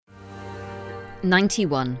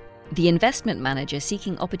91. The investment manager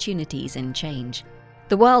seeking opportunities in change.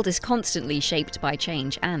 The world is constantly shaped by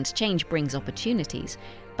change, and change brings opportunities,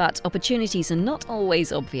 but opportunities are not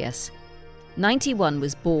always obvious. 91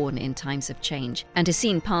 was born in times of change and has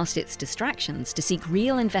seen past its distractions to seek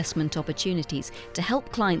real investment opportunities to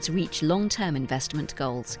help clients reach long-term investment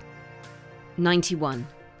goals. 91.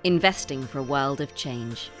 Investing for a world of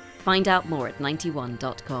change. Find out more at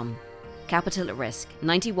 91.com. Capital at risk.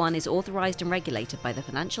 91 is authorised and regulated by the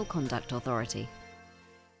Financial Conduct Authority.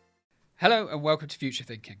 Hello and welcome to Future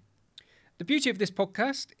Thinking. The beauty of this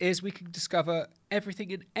podcast is we can discover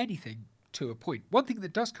everything and anything to a point. One thing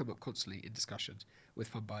that does come up constantly in discussions with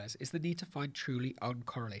fund buyers is the need to find truly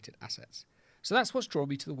uncorrelated assets. So that's what's drawn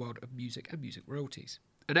me to the world of music and music royalties.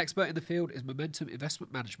 An expert in the field is Momentum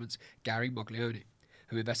Investment Management's Gary Moglione,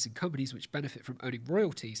 who invests in companies which benefit from owning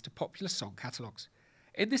royalties to popular song catalogues.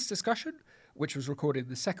 In this discussion, which was recorded in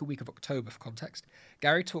the second week of October for context,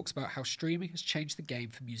 Gary talks about how streaming has changed the game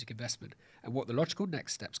for music investment and what the logical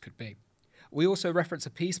next steps could be. We also reference a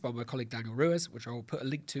piece by my colleague Daniel Ruiz, which I will put a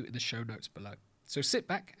link to in the show notes below. So sit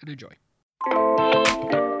back and enjoy.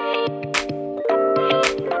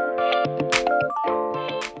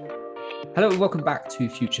 Hello and welcome back to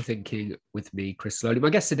Future Thinking with me, Chris Slowly. My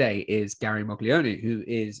guest today is Gary Moglione, who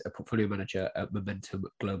is a portfolio manager at Momentum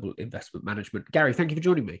Global Investment Management. Gary, thank you for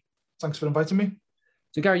joining me. Thanks for inviting me.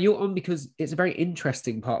 So Gary, you're on because it's a very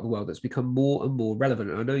interesting part of the world that's become more and more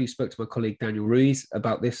relevant. And I know you spoke to my colleague Daniel Ruiz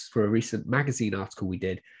about this for a recent magazine article we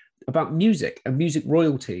did about music and music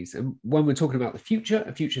royalties. And when we're talking about the future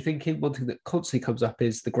and future thinking, one thing that constantly comes up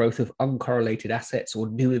is the growth of uncorrelated assets or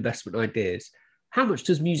new investment ideas. How much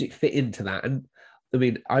does music fit into that? And I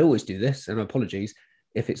mean, I always do this, and apologies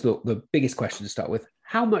if it's not the biggest question to start with.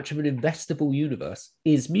 How much of an investable universe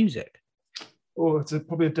is music? Oh, it's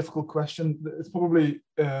probably a difficult question. It's probably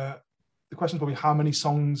the question is probably how many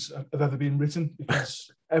songs have ever been written,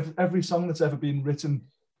 because every song that's ever been written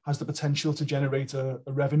has the potential to generate a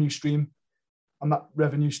revenue stream, and that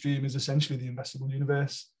revenue stream is essentially the investable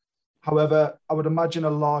universe. However, I would imagine a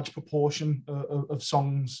large proportion of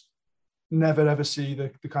songs never ever see the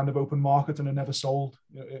kind of open market and are never sold.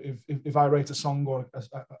 You know, if I write a song or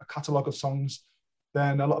a catalogue of songs,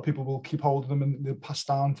 then a lot of people will keep hold of them and they'll pass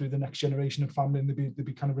down through the next generation of family, and there'll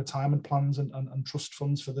be kind of retirement plans and trust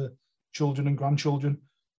funds for the children and grandchildren.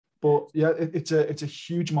 But yeah, it's a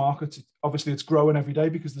huge market. Obviously, it's growing every day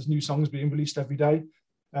because there's new songs being released every day.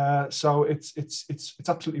 So it's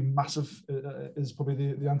absolutely massive. Is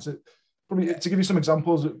probably the answer. Probably to give you some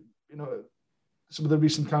examples, you know, some of the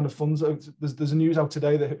recent kind of funds. There's a news out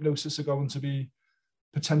today that Hypnosis are going to be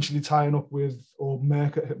potentially tying up with, or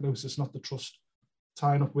Merck Hypnosis, not the trust,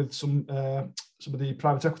 tying up with some of the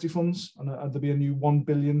private equity funds, and there'll be a new $1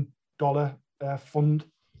 billion fund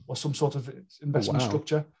or some sort of investment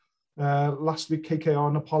structure. Last week, KKR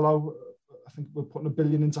and Apollo, I think we're putting $1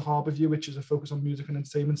 billion into Harborview, which is a focus on music and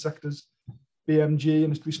entertainment sectors. BMG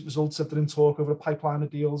in its recent results said they're in talk over a pipeline of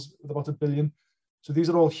deals with about $1 billion. So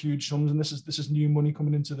these are all huge sums, and this is new money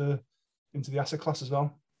coming into the asset class as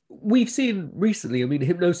well. We've seen recently, I mean,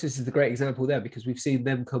 Hypnosis is the great example there because we've seen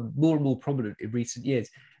them come more and more prominent in recent years.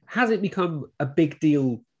 Has it become a big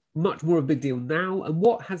deal, much more of a big deal now? And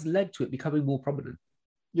what has led to it becoming more prominent?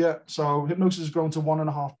 Yeah, so Hypnosis has grown to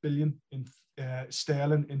 $1.5 billion in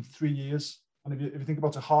sterling in 3 years. And if you think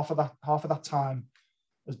about it, half of that time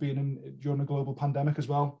has been during the global pandemic as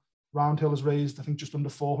well. Roundhill has raised, I think, just under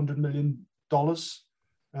 $400 million.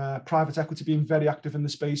 Private equity being very active in the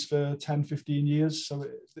space for 10, 15 years. So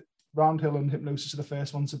Roundhill and Hypnosis are the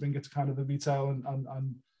first ones to bring it to kind of the retail and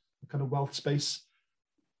kind of wealth space.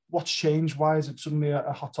 What's changed? Why is it suddenly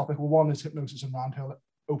a hot topic? Well, one is Hypnosis and Roundhill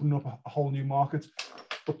opening up a whole new market.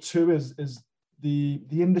 But two is the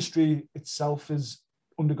industry itself is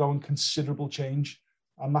undergoing considerable change,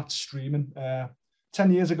 and that's streaming.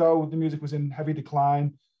 10 years ago, the music was in heavy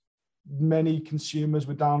decline. Many consumers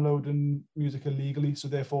were downloading music illegally, so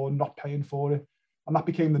therefore not paying for it. And that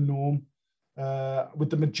became the norm, with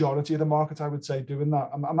the majority of the market, I would say, doing that.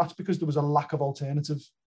 And that's because there was a lack of alternative.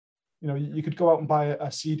 You know, you could go out and buy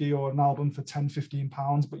a CD or an album for 10, 15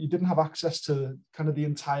 pounds, but you didn't have access to kind of the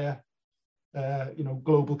entire,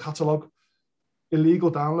 global catalogue.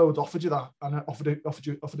 Illegal downloads offered you that, and it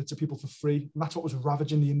offered it to people for free. And that's what was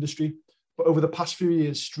ravaging the industry. But over the past few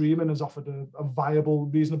years, streaming has offered a viable,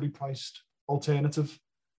 reasonably priced alternative.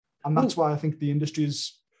 And that's why I think the industry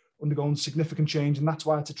is undergoing significant change. And that's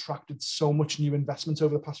why it's attracted so much new investment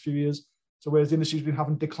over the past few years. So whereas the industry has been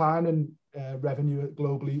having decline in revenue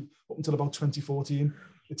globally up until about 2014,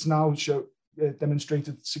 it's now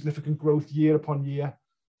demonstrated significant growth year upon year.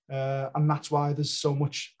 And that's why there's so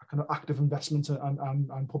much kind of active investment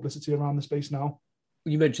and publicity around the space now.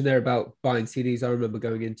 You mentioned there about buying CDs. I remember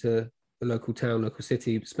going into the local town, local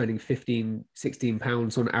city, spending 15, 16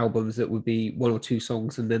 pounds on albums that would be one or two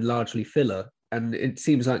songs and then largely filler. And it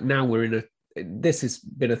seems like now we're in this has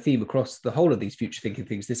been a theme across the whole of these future thinking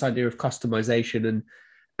things, this idea of customization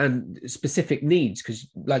and specific needs. Because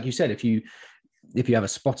like you said, if you have a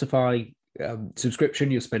Spotify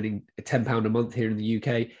subscription, you're spending £10 a month here in the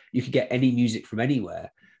UK, you could get any music from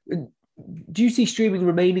anywhere. Do you see streaming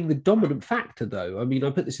remaining the dominant factor, though? I mean, I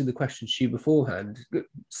put this in the questions to you beforehand.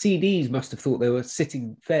 CDs must have thought they were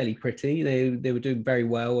sitting fairly pretty. They were doing very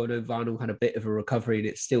well. I know vinyl had a bit of a recovery, and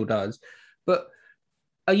it still does. But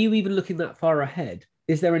are you even looking that far ahead?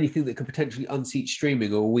 Is there anything that could potentially unseat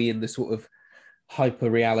streaming, or are we in the sort of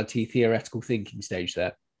hyper-reality theoretical thinking stage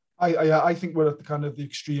there? I think we're at the kind of the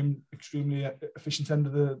extremely efficient end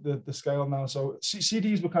of the scale now. So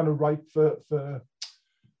CDs were kind of ripe for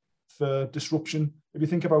disruption. If you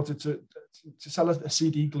think about it, to sell a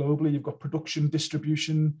CD globally, you've got production,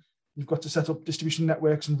 distribution, you've got to set up distribution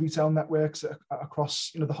networks and retail networks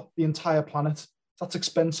across the entire planet. That's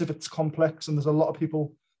expensive, it's complex, and there's a lot of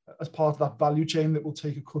people as part of that value chain that will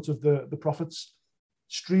take a cut of the profits.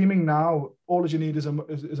 Streaming now, all you need is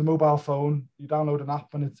a mobile phone. You download an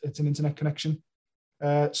app and it's an internet connection.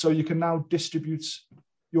 So you can now distribute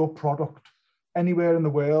your product anywhere in the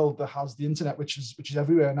world that has the internet, which is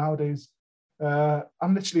everywhere nowadays, and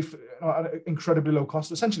literally at incredibly low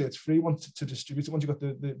cost. Essentially, it's free once to distribute it. Once you've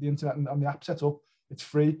got the internet and the app set up, it's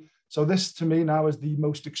free. So this, to me, now is the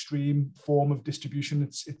most extreme form of distribution.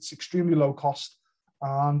 It's extremely low cost,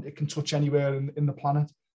 and it can touch anywhere in the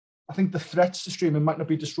planet. I think the threats to streaming might not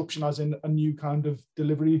be disruption, as in a new kind of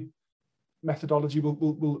delivery methodology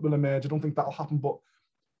will emerge. I don't think that'll happen, but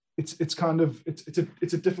it's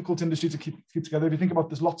a difficult industry to keep together. If you think about,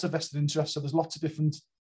 there's lots of vested interests, so there's lots of different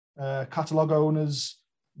catalog owners,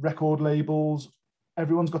 record labels.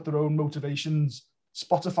 Everyone's got their own motivations.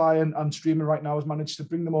 Spotify and streaming right now has managed to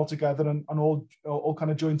bring them all together and all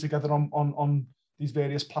kind of join together on these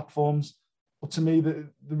various platforms. But to me, the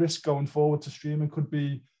risk going forward to streaming could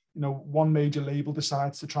be, one major label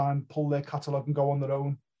decides to try and pull their catalog and go on their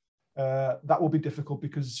own. That will be difficult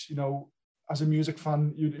because, as a music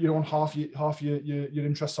fan, you don't want half your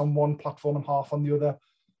interests on one platform and half on the other.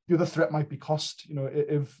 The other threat might be cost.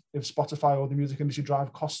 If Spotify or the music industry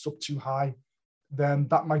drive costs up too high, then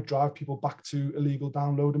that might drive people back to illegal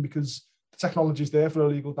downloading, because the technology is there for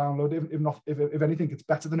illegal download. If anything, it's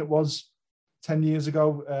better than it was 10 years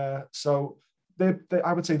ago. So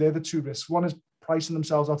I would say they're the two risks. One is pricing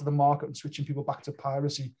themselves out of the market and switching people back to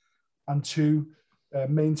piracy, and two,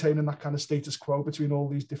 maintaining that kind of status quo between all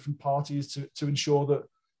these different parties to ensure that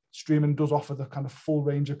streaming does offer the kind of full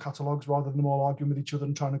range of catalogs rather than them all arguing with each other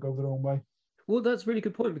and trying to go their own way. Well, that's a really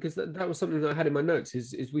good point, because that was something that I had in my notes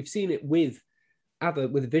is we've seen it with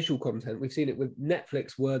visual content. We've seen it with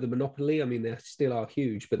Netflix were the monopoly. I mean, they still are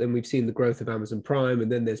huge, but then we've seen the growth of Amazon Prime,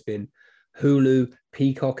 and then there's been Hulu,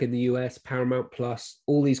 Peacock in the US, Paramount Plus,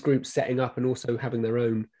 all these groups setting up and also having their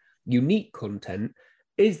own unique content.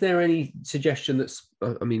 Is there any suggestion that's,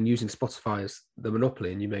 I mean, using Spotify as the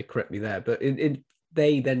monopoly, and you may correct me there, but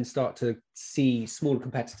they then start to see smaller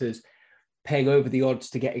competitors paying over the odds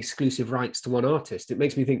to get exclusive rights to one artist? It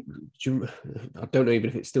makes me think, I don't know even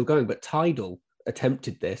if it's still going, but Tidal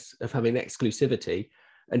attempted this of having exclusivity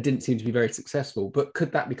and didn't seem to be very successful. But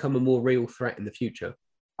could that become a more real threat in the future?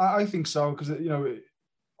 I think so, because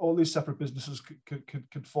all these separate businesses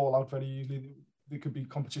could fall out very easily. There could be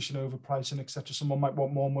competition over pricing, etc. Someone might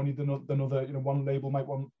want more money than other. One label might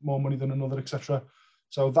want more money than another, etc.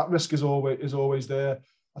 So that risk is always there.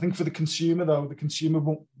 I think for the consumer, though, the consumer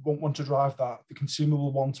won't want to drive that. The consumer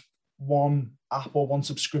will want one app or one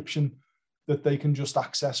subscription that they can just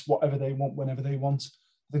access whatever they want whenever they want.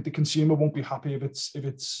 I think the consumer won't be happy if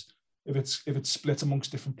it's split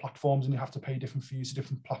amongst different platforms and you have to pay different fees to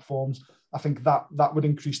different platforms. I think that would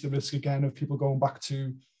increase the risk again of people going back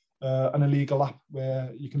to an illegal app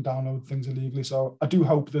where you can download things illegally. So I do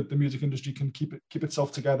hope that the music industry can keep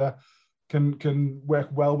itself together, can work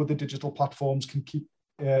well with the digital platforms, can keep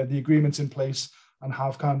the agreements in place and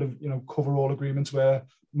have kind of cover all agreements where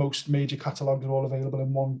most major catalogs are all available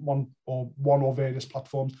in one or various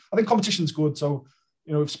platforms. I think competition's good. So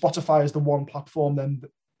if Spotify is the one platform, then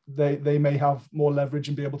they may have more leverage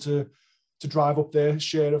and be able to drive up their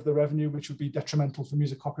share of the revenue, which would be detrimental for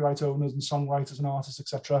music copyright owners and songwriters and artists,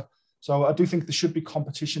 etc. So I do think there should be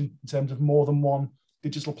competition in terms of more than one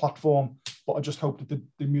digital platform, but I just hope that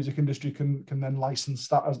the music industry can then license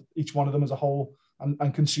that as each one of them as a whole,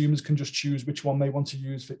 and consumers can just choose which one they want to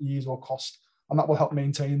use for ease or cost, and that will help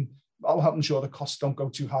maintain I'll help ensure the costs don't go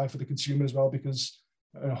too high for the consumer as well, because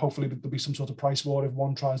hopefully there'll be some sort of price war if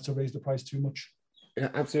one tries to raise the price too much. Yeah,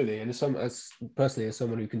 absolutely. And as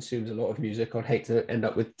someone who consumes a lot of music, I'd hate to end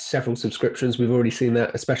up with several subscriptions. We've already seen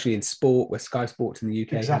that, especially in sport, where Sky Sports in the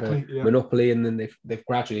UK had a monopoly, and then they've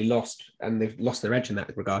gradually lost their edge in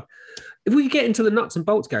that regard. If we get into the nuts and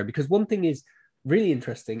bolts, Gary, because one thing is really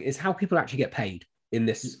interesting is how people actually get paid in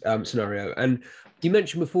this scenario. And you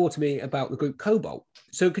mentioned before to me about the group Cobalt.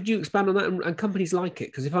 So could you expand on that and companies like it?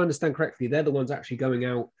 Because if I understand correctly, they're the ones actually going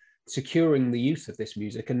out securing the use of this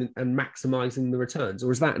music and maximizing the returns,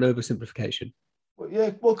 or is that an oversimplification?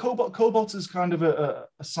 Well, Cobalt is kind of a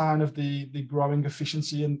sign of the growing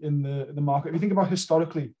efficiency in the market. If you think about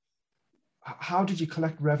historically, how did you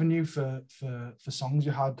collect revenue for songs?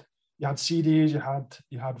 You had CDs,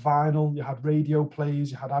 you had vinyl, you had radio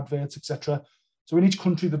plays, you had adverts, etc. So in each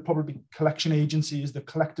country, there'd probably be collection agencies that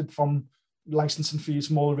collected from licensing fees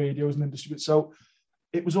from all the radios and then distribute. So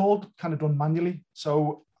it was all kind of done manually.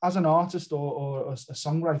 So as an artist or a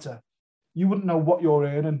songwriter, you wouldn't know what you're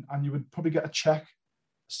earning, and you would probably get a check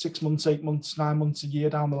 6 months, 8 months, 9 months, a year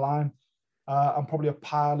down the line, and probably a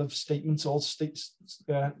pile of statements all stuck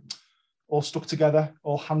together,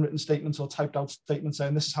 all handwritten statements or typed out statements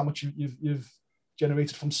saying this is how much you've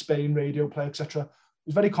generated from Spain, radio play, etc. It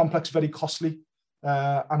was very complex, very costly.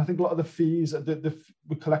 And I think a lot of the fees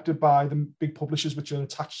were collected by the big publishers, which are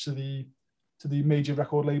attached to the major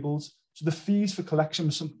record labels. So the fees for collection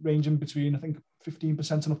was ranging between, I think,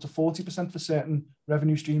 15% and up to 40% for certain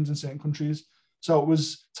revenue streams in certain countries. So it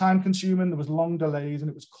was time consuming, there was long delays, and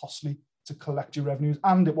it was costly to collect your revenues,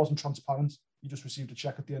 and it wasn't transparent. You just received a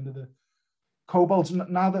check at the end of the Cobalt.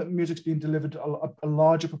 Now that music's being delivered, a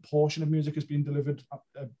larger proportion of music is being delivered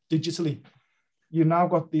digitally. You've now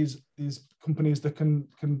got these companies that can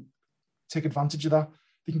take advantage of that.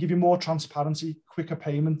 They can give you more transparency, quicker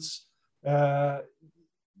payments.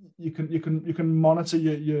 You can monitor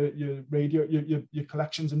your radio, your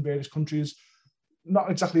collections in various countries. Not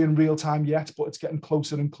exactly in real time yet, but it's getting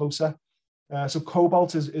closer and closer. So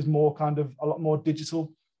Cobalt is more kind of a lot more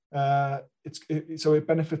digital. So it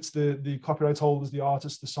benefits the copyright holders, the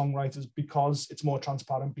artists, the songwriters, because it's more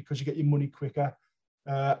transparent, because you get your money quicker,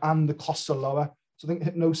 and the costs are lower. So I think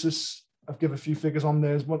Hypnosis, I've given a few figures on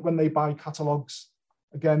there, is when they buy catalogs,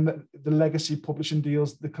 again, the legacy publishing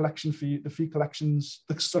deals, the collection of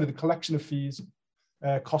fees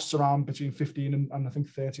costs around between 15 and I think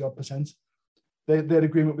 30 odd %. Their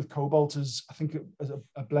agreement with Cobalt is, I think,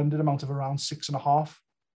 a blended amount of around 6.5.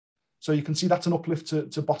 So you can see that's an uplift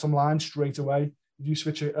to bottom line straight away. If you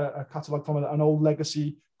switch a catalogue from an old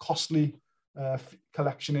legacy, costly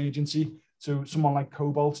collection agency to someone like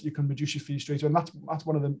Cobalt, you can reduce your fee straight away. And that's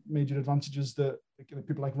one of the major advantages that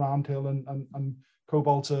people like Roundhill and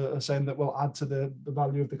Cobalt are saying that will add to the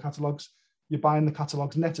value of the catalogues. You're buying the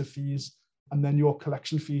catalogues net of fees, and then your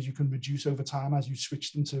collection fees you can reduce over time as you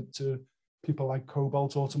switch them to people like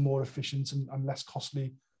Cobalt or to more efficient and less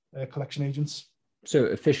costly collection agents. So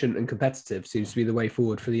efficient and competitive seems to be the way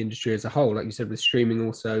forward for the industry as a whole. Like you said, with streaming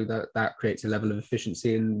also, that creates a level of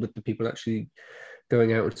efficiency, and with the people actually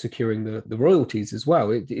going out and securing the royalties as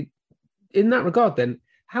well. In that regard, then,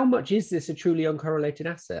 how much is this a truly uncorrelated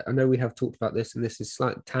asset? I know we have talked about this, and this is a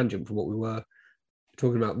slight tangent from what we were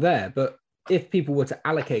talking about there, but if people were to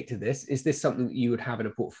allocate to this, is this something that you would have in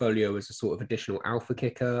a portfolio as a sort of additional alpha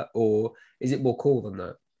kicker, or is it more core than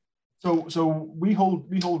that? So we hold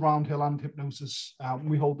Roundhill and Hypnosis.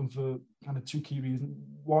 We hold them for kind of two key reasons.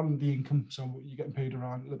 One, the income. So you're getting paid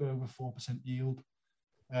around a little bit over 4% yield.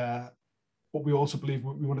 But we also believe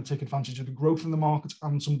we want to take advantage of the growth in the market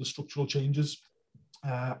and some of the structural changes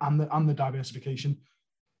and the diversification.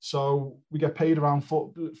 So we get paid around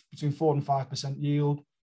between 4 and 5% yield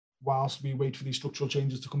whilst we wait for these structural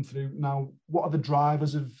changes to come through. Now, what are the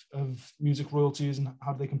drivers of music royalties, and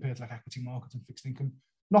how do they compare to like equity markets and fixed income?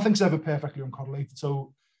 Nothing's ever perfectly uncorrelated.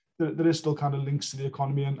 So there is still kind of links to the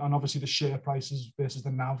economy, and obviously the share prices versus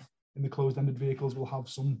the NAV in the closed-ended vehicles will have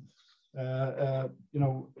some,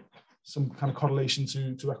 some kind of correlation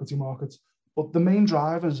to equity markets. But the main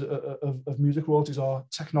drivers of music royalties are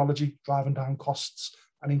technology driving down costs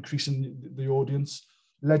and increasing the audience,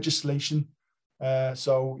 legislation.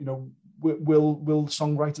 Will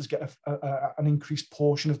songwriters get an increased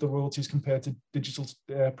portion of the royalties compared to digital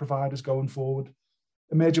providers going forward?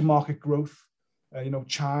 Emerging market growth,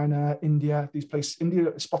 China, India, these places.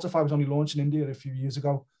 Spotify was only launched in India a few years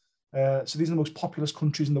ago. So these are the most populous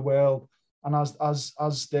countries in the world. And as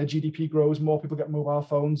their GDP grows, more people get mobile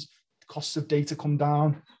phones, the costs of data come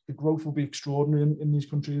down, the growth will be extraordinary in these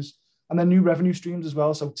countries. And then new revenue streams as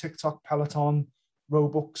well. So TikTok, Peloton,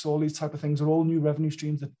 Robux, all these type of things are all new revenue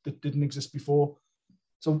streams that didn't exist before.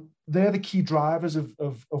 So they're the key drivers of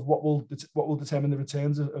what will determine the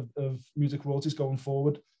returns of music royalties going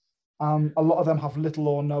forward. And a lot of them have little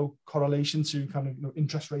or no correlation to kind of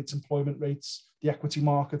interest rates, employment rates, the equity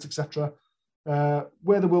markets, etc.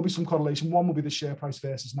 Where there will be some correlation, one will be the share price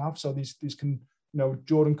versus NAV. So these can,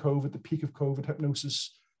 during COVID, the peak of COVID,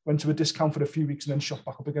 Hypnosis went to a discount for a few weeks and then shot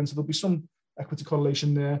back up again. So there'll be some equity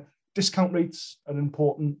correlation there. Discount rates are an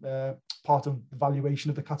important part of the valuation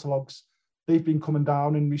of the catalogues. They've been coming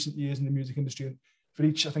down in recent years in the music industry. For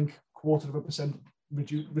each, I think, 0.25%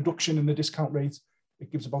 reduction in the discount rate,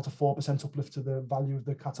 it gives about a 4% uplift to the value of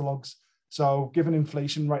the catalogues. So given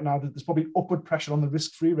inflation right now, there's probably upward pressure on the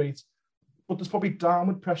risk-free rate, but there's probably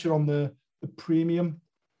downward pressure on the premium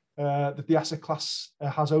that the asset class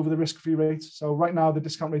has over the risk-free rate. So right now, the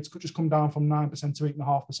discount rates could just come down from 9% to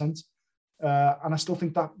 8.5%. And I still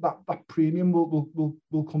think that premium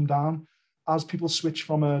will come down as people switch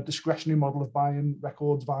from a discretionary model of buying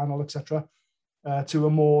records, vinyl, etc., to a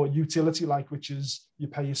more utility-like, which is you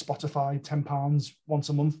pay your Spotify £10 once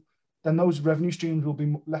a month. Then those revenue streams will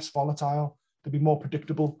be less volatile, they'll be more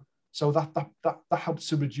predictable. So that helps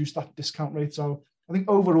to reduce that discount rate. So I think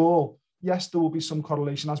overall, yes, there will be some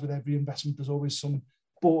correlation, as with every investment, there's always some.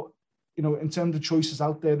 But in terms of choices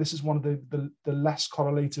out there, this is one of the less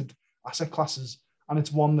correlated asset classes, and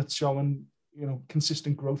it's one that's showing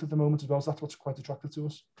consistent growth at the moment as well. So that's what's quite attractive to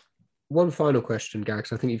us. One final question, Gary,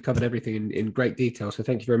 because I think you've covered everything in great detail. So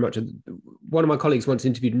thank you very much. And one of my colleagues once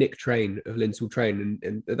interviewed Nick Train of Linsell Train,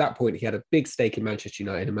 and at that point he had a big stake in Manchester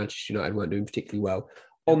United, and Manchester United weren't doing particularly well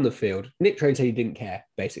on the field. Nick Train said he didn't care,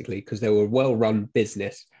 basically, because they were a well-run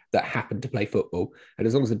business that happened to play football. And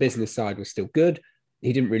as long as the business side was still good,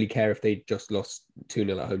 he didn't really care if they just lost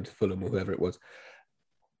 2-0 at home to Fulham or whoever it was.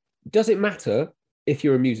 Does it matter if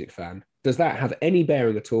you're a music fan? Does that have any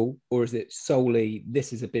bearing at all? Or is it solely,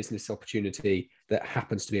 this is a business opportunity that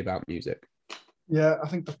happens to be about music? Yeah, I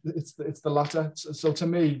think it's the latter. So to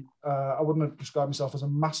me, I wouldn't describe myself as a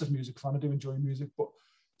massive music fan. I do enjoy music. But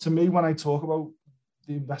to me, when I talk about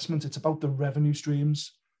the investment, it's about the revenue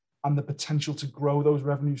streams and the potential to grow those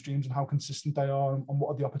revenue streams and how consistent they are and what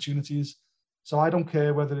are the opportunities. So I don't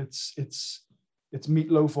care whether it's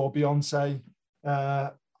Meatloaf or Beyonce.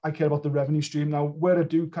 I care about the revenue stream. Now, where I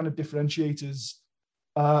do kind of differentiate is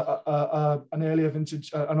an earlier vintage,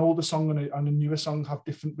 an older song and a newer song have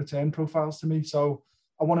different return profiles to me. So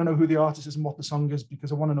I want to know who the artist is and what the song is,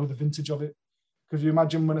 because I want to know the vintage of it. Because you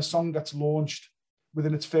imagine when a song gets launched,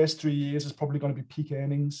 within its first 3 years, it's probably going to be peak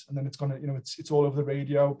earnings, and then it's going to, it's all over the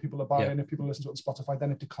radio. People are buying it, people listen to it on Spotify.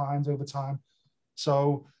 Then it declines over time.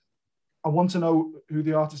 So I want to know who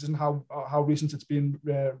the artist is and how recent it's been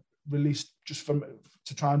released, just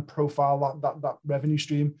to try and profile that revenue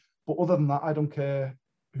stream. But other than that, I don't care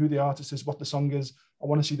who the artist is, what the song is. I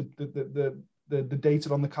want to see the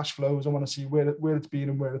data on the cash flows. I want to see where it's been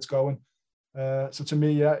and where it's going. So to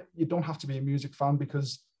me, you don't have to be a music fan,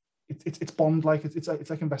 because it's bond like. It's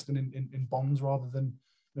like investing in bonds rather than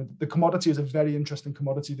the commodity is a very interesting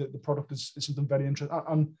commodity. The product is something very interesting.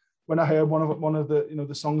 And when I hear one of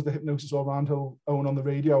the songs the Hypnosis or Roundhill own on the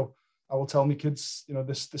radio, I will tell my kids,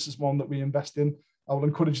 this is one that we invest in. I will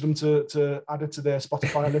encourage them to add it to their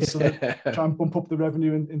Spotify list, so that try and bump up the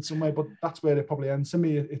revenue in some way. But that's where it probably ends. To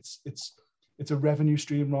me, it's a revenue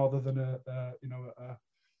stream rather than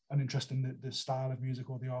an interest in the style of music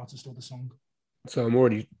or the artist or the song. So I'm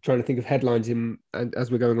already trying to think of headlines and as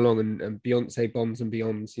we're going along, and Beyonce, Bonds and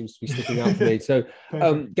Beyond seems to be sticking out for me. So,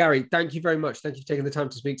 Gary, thank you very much. Thank you for taking the time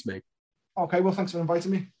to speak to me. Okay, well, thanks for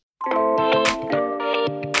inviting me.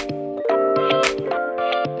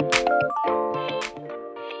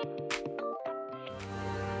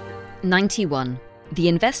 '91, the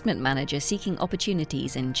investment manager seeking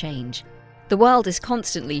opportunities in change. The world is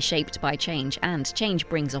constantly shaped by change, and change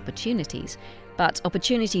brings opportunities, but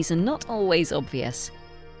opportunities are not always obvious.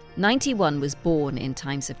 91 was born in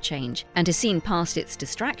times of change and has seen past its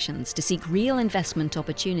distractions to seek real investment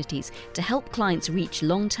opportunities to help clients reach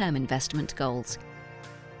long-term investment goals.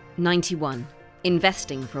 91,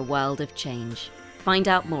 investing for a world of change. Find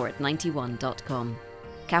out more at 91.com.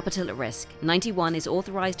 Capital at risk. 91 is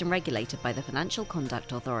authorised and regulated by the Financial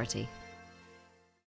Conduct Authority.